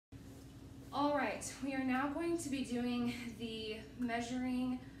All right, we are now going to be doing the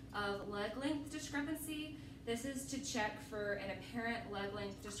measuring of leg length discrepancy. This is to check for an apparent leg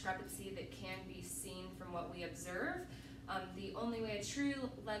length discrepancy that can be seen from what we observe. The only way a true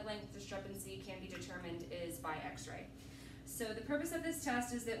leg length discrepancy can be determined is by x-ray. So the purpose of this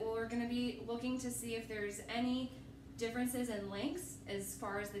test is that we're going to be looking to see if there's any differences in lengths as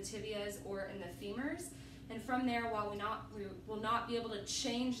far as the tibias or in the femurs. And from there, while we will not be able to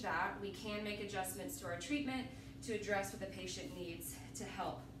change that, we can make adjustments to our treatment to address what the patient needs to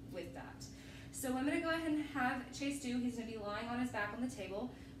help with that. So I'm going to go ahead and have Chase do. He's going to be lying on his back on the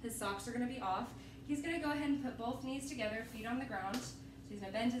table. His socks are going to be off. He's going to go ahead and put both knees together, feet on the ground. So he's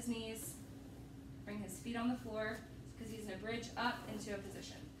going to bend his knees, bring his feet on the floor, because he's going to bridge up into a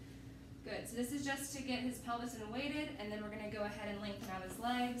position. Good. So this is just to get his pelvis in weighted, and then we're going to go ahead and lengthen out his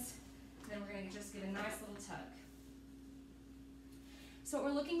legs. Then we're going to just give a nice little tug. So what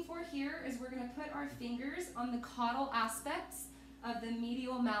we're looking for here is we're going to put our fingers on the caudal aspects of the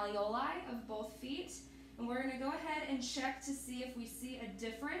medial malleoli of both feet, and we're going to go ahead and check to see if we see a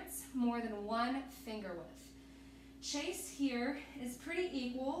difference more than 1 finger width. Chase here is pretty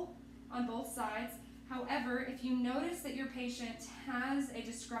equal on both sides. However, if you notice that your patient has a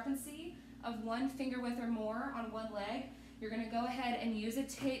discrepancy of 1 finger width or more on one leg, you're going to go ahead and use a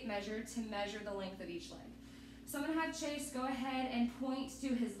tape measure to measure the length of each leg. So I'm going to have Chase go ahead and point to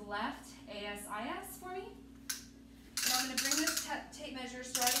his left ASIS for me. And I'm going to bring this tape measure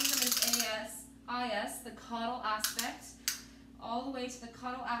starting from his ASIS, the caudal aspect, all the way to the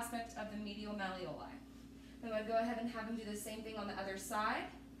caudal aspect of the medial malleoli. I'm going to go ahead and have him do the same thing on the other side.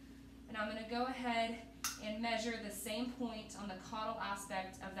 And I'm going to go ahead and measure the same point on the caudal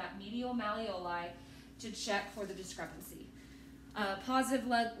aspect of that medial malleoli to check for the discrepancy. Positive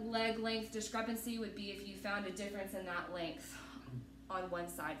leg length discrepancy would be if you found a difference in that length on one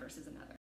side versus another.